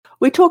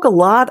We talk a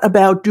lot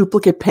about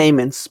duplicate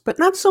payments, but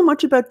not so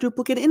much about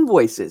duplicate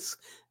invoices.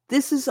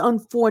 This is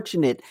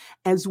unfortunate,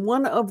 as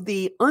one of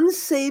the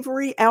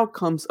unsavory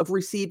outcomes of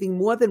receiving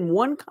more than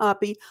one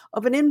copy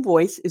of an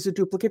invoice is a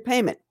duplicate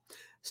payment.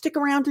 Stick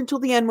around until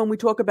the end when we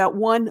talk about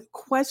one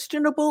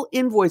questionable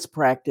invoice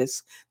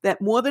practice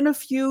that more than a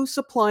few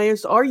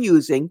suppliers are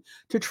using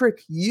to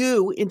trick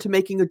you into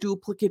making a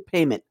duplicate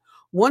payment.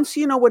 Once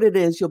you know what it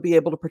is, you'll be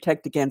able to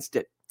protect against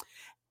it.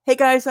 Hey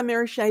guys, I'm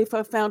Mary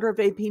Schaefer, founder of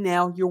AP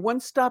Now, your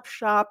one-stop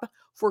shop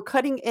for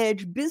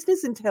cutting-edge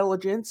business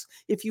intelligence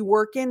if you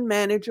work in,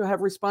 manage, or have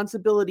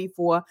responsibility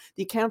for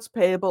the accounts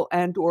payable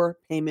and or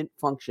payment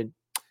function.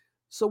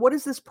 So what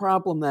is this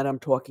problem that I'm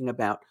talking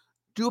about?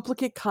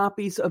 Duplicate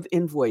copies of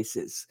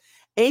invoices.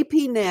 AP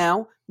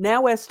now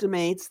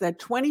estimates that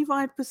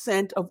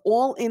 25% of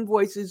all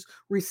invoices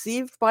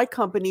received by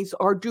companies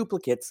are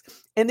duplicates,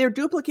 and they're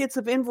duplicates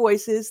of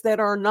invoices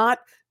that are not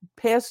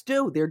past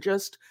due. They're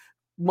just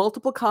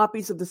multiple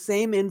copies of the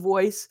same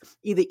invoice,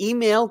 either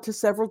emailed to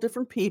several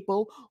different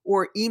people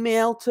or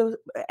emailed to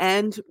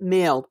and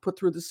mailed, put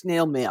through the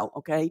snail mail.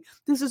 Okay.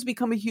 This has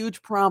become a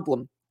huge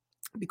problem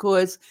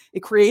because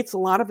it creates a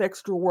lot of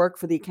extra work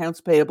for the accounts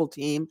payable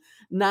team,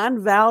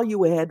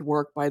 non-value add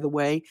work, by the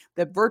way,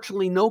 that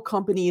virtually no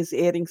company is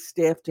adding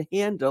staff to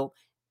handle.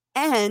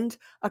 And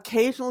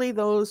occasionally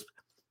those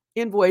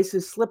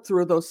invoices slip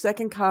through, those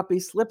second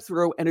copies slip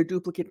through, and a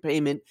duplicate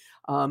payment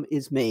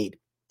is made.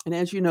 And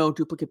as you know,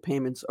 duplicate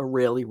payments are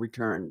rarely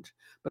returned.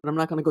 But I'm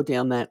not going to go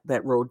down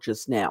that road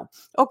just now.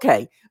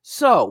 Okay,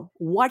 so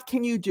what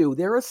can you do?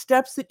 There are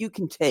steps that you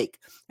can take,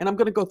 and I'm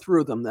going to go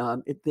through them.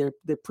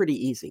 They're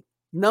pretty easy.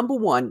 Number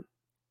one,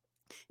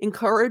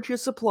 encourage your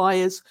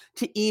suppliers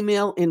to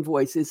email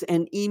invoices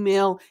and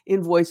email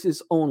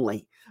invoices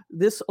only.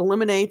 This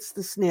eliminates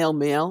the snail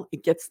mail.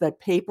 It gets that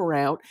paper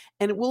out,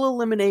 and it will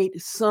eliminate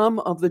some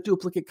of the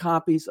duplicate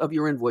copies of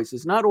your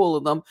invoices. Not all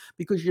of them,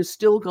 because you're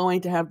still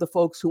going to have the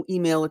folks who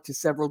email it to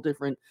several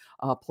different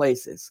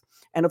places.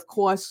 And of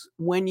course,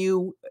 when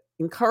you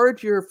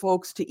encourage your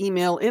folks to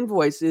email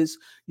invoices,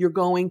 you're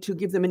going to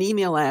give them an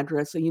email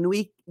address, a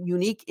unique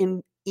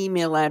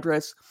email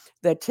address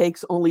that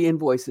takes only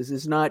invoices,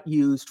 is not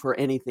used for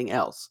anything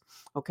else.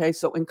 Okay,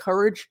 so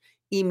encourage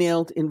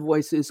emailed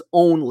invoices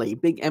only,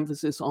 big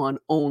emphasis on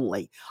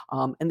only.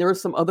 And there are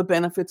some other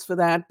benefits for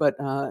that, but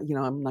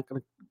I'm not going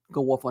to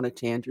go off on a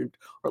tangent,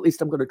 or at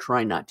least I'm going to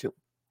try not to.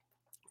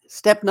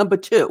 Step number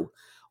two,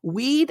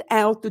 weed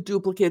out the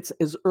duplicates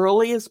as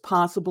early as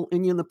possible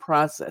in the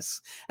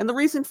process. And the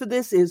reason for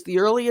this is the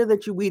earlier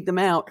that you weed them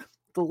out,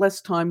 the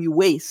less time you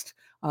waste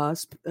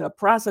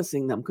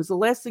processing them, because the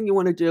last thing you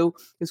want to do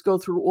is go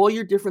through all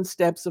your different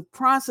steps of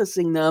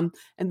processing them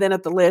and then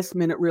at the last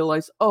minute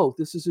realize, oh,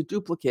 this is a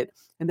duplicate,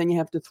 and then you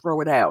have to throw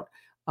it out.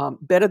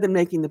 Better than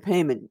making the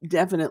payment,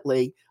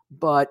 definitely,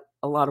 but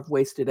a lot of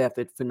wasted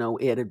effort for no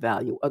added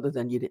value other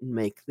than you didn't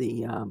make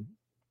the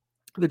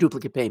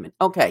duplicate payment.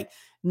 Okay,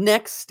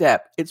 next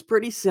step. It's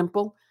pretty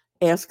simple.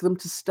 Ask them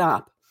to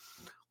stop.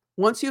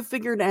 Once you've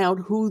figured out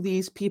who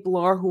these people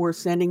are who are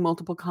sending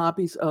multiple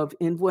copies of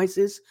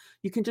invoices,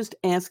 you can just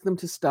ask them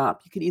to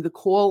stop. You can either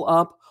call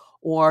up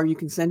or you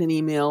can send an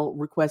email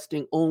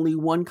requesting only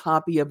one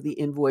copy of the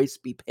invoice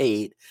be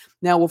paid.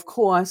 Now, of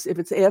course, if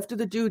it's after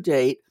the due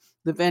date,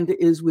 the vendor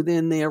is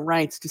within their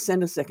rights to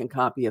send a second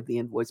copy of the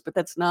invoice, but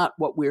that's not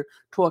what we're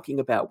talking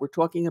about. We're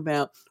talking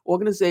about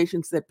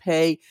organizations that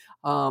pay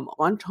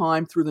on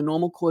time through the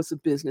normal course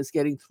of business,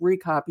 getting 3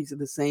 copies of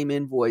the same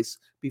invoice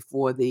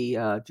before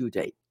the due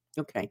date.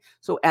 Okay,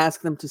 so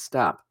ask them to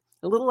stop.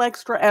 A little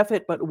extra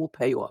effort, but it will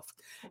pay off.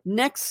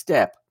 Next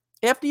step,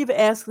 after you've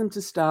asked them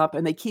to stop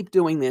and they keep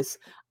doing this,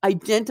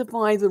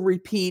 identify the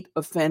repeat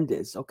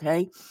offenders,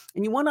 okay?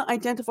 And you want to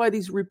identify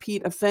these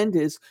repeat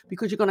offenders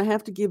because you're going to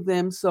have to give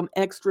them some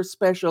extra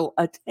special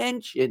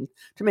attention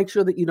to make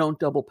sure that you don't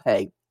double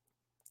pay.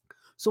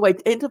 So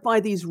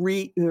identify these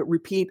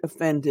repeat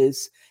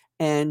offenders,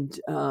 and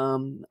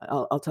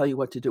I'll tell you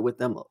what to do with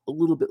them a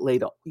little bit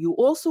later. You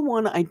also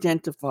want to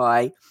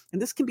identify,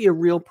 and this can be a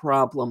real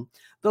problem,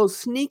 those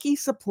sneaky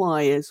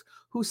suppliers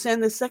who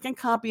send the second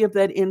copy of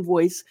that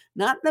invoice,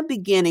 not in the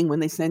beginning when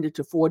they send it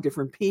to 4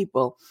 different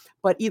people,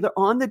 but either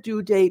on the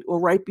due date or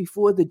right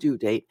before the due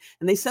date.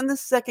 And they send the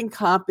second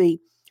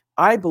copy,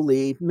 I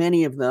believe,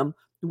 many of them,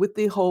 with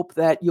the hope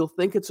that you'll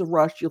think it's a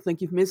rush, you'll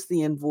think you've missed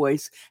the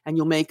invoice, and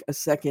you'll make a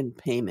second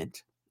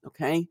payment.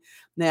 Okay.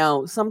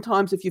 Now,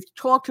 sometimes if you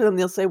talk to them,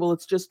 they'll say, well,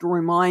 it's just a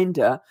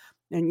reminder.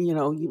 And,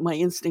 my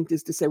instinct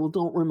is to say, well,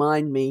 don't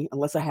remind me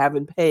unless I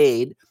haven't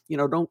paid.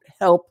 Don't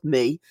help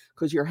me,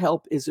 because your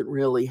help isn't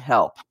really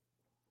help.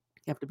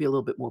 You have to be a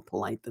little bit more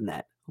polite than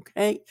that.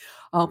 Okay.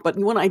 But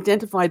you want to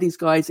identify these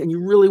guys, and you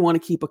really want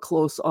to keep a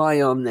close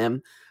eye on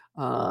them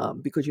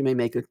because you may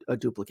make a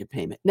duplicate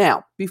payment.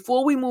 Now,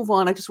 before we move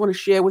on, I just want to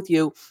share with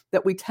you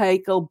that we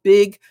tackle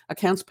big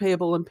accounts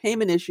payable and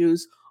payment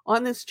issues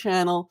on this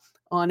channel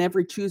on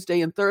every Tuesday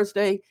and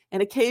Thursday,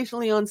 and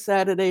occasionally on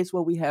Saturdays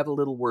where we have a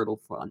little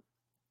Wordle fun.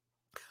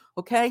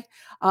 Okay,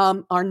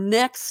 our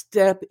next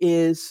step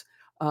is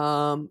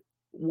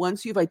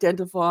once you've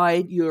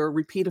identified your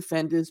repeat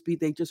offenders, be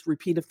they just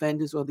repeat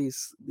offenders or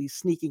these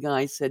sneaky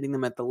guys setting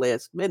them at the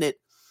last minute,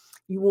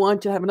 you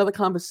want to have another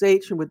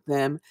conversation with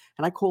them,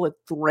 and I call it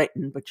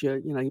threaten, but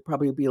you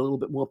probably be a little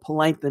bit more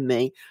polite than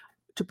me,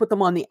 to put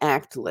them on the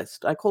ACT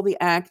list. I call the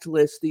ACT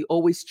list the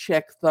always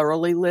check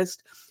thoroughly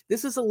list.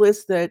 This is a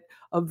list that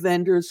of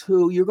vendors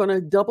who you're going to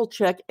double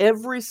check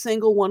every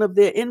single one of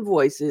their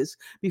invoices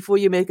before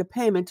you make a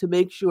payment to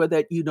make sure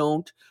that you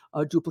don't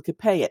duplicate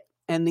pay it.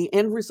 And the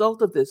end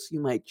result of this,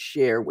 you might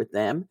share with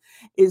them,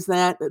 is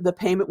that the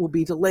payment will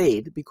be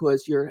delayed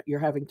because you're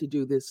having to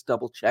do this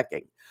double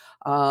checking.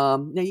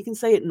 Now you can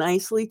say it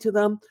nicely to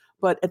them,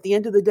 but at the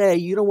end of the day,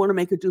 you don't want to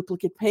make a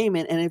duplicate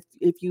payment. And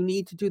if you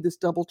need to do this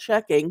double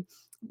checking,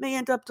 it may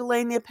end up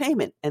delaying their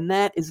payment. And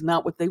that is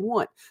not what they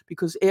want.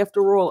 Because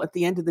after all, at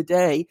the end of the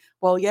day,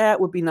 well, yeah, it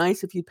would be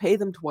nice if you pay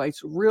them twice.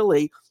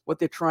 Really, what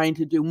they're trying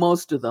to do,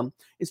 most of them,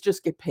 is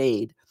just get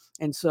paid.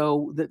 And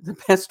so the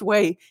best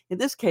way in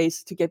this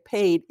case to get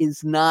paid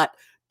is not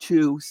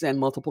to send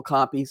multiple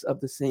copies of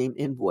the same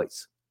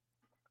invoice.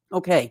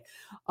 Okay,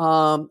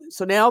 so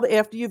now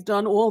after you've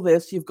done all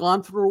this, you've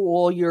gone through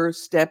all your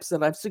steps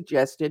that I've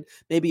suggested,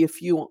 maybe a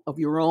few of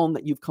your own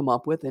that you've come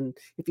up with. And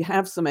if you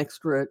have some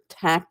extra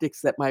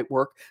tactics that might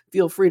work,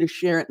 feel free to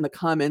share it in the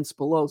comments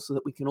below so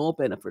that we can all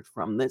benefit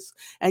from this.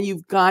 And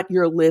you've got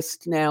your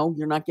list now.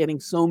 You're not getting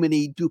so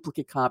many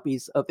duplicate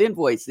copies of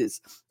invoices,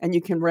 and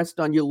you can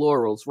rest on your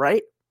laurels,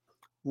 right?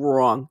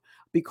 Wrong,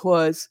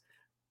 because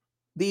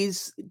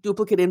these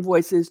duplicate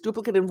invoices,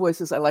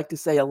 I like to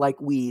say, are like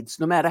weeds.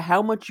 No matter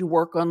how much you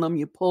work on them,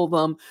 you pull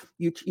them,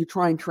 you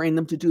try and train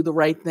them to do the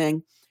right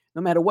thing.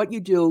 No matter what you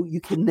do,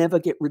 you can never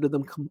get rid of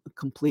them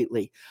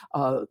completely.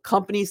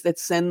 Companies that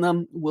send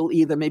them will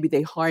either, maybe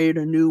they hired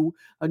a new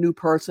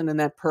person, and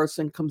that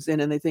person comes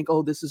in and they think,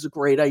 oh, this is a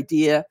great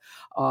idea,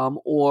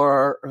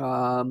 or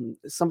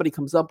somebody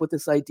comes up with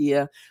this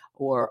idea,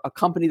 or a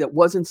company that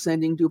wasn't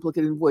sending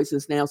duplicate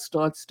invoices now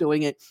starts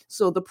doing it.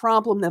 So the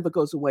problem never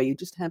goes away. You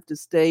just have to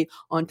stay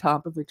on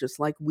top of it, just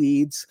like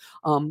weeds,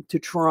 to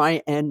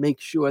try and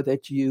make sure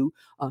that you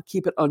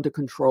keep it under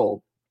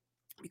control.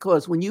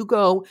 Because when you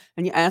go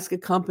and you ask a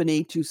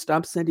company to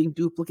stop sending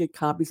duplicate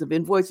copies of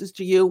invoices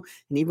to you,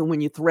 and even when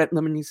you threaten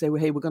them and you say,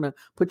 well, hey, we're going to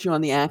put you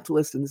on the ACT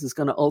list, and this is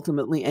going to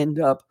ultimately end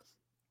up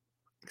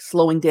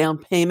slowing down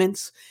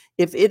payments,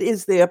 if it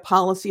is their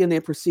policy and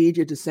their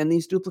procedure to send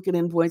these duplicate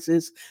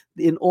invoices,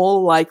 in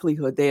all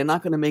likelihood, they are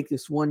not going to make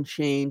this one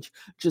change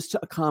just to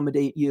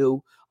accommodate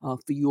you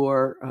for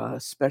your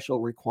special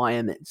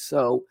requirements.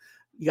 So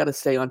you got to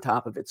stay on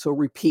top of it. So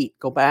repeat,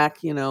 go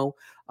back,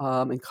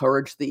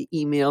 encourage the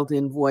emailed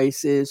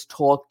invoices,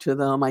 talk to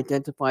them,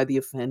 identify the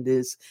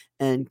offenders,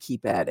 and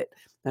keep at it.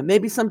 Now,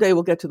 maybe someday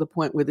we'll get to the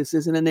point where this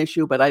isn't an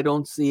issue, but I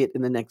don't see it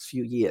in the next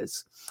few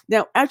years.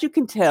 Now, as you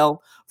can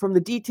tell from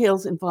the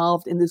details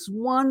involved in this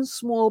one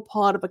small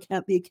part of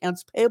the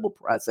accounts payable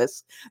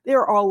process,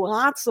 there are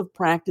lots of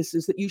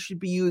practices that you should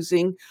be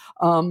using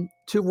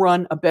to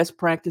run a best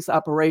practice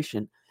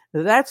operation.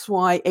 That's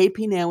why AP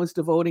Now is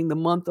devoting the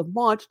month of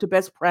March to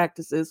best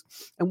practices,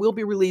 and we'll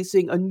be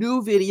releasing a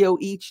new video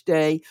each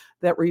day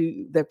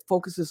that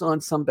focuses on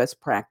some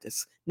best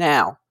practice.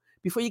 Now,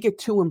 before you get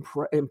too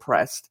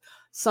impressed,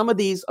 some of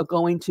these are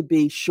going to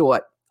be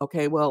short.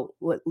 Okay, well,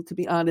 to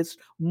be honest,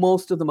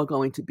 most of them are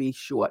going to be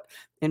short.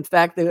 In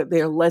fact,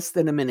 they're less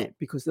than a minute,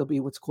 because they'll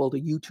be what's called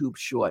a YouTube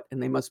short,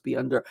 and they must be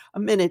under a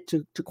minute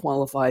to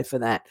qualify for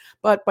that.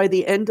 But by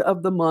the end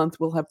of the month,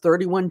 we'll have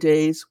 31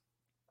 days,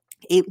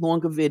 8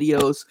 longer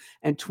videos,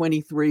 and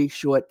 23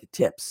 short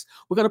tips.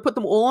 We're going to put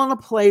them all on a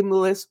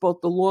playlist,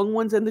 both the long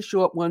ones and the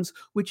short ones,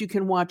 which you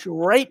can watch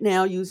right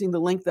now using the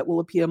link that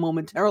will appear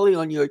momentarily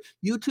on your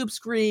YouTube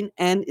screen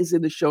and is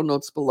in the show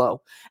notes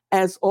below.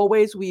 As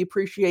always, we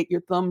appreciate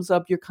your thumbs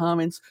up, your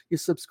comments, your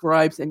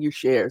subscribes, and your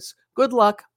shares. Good luck.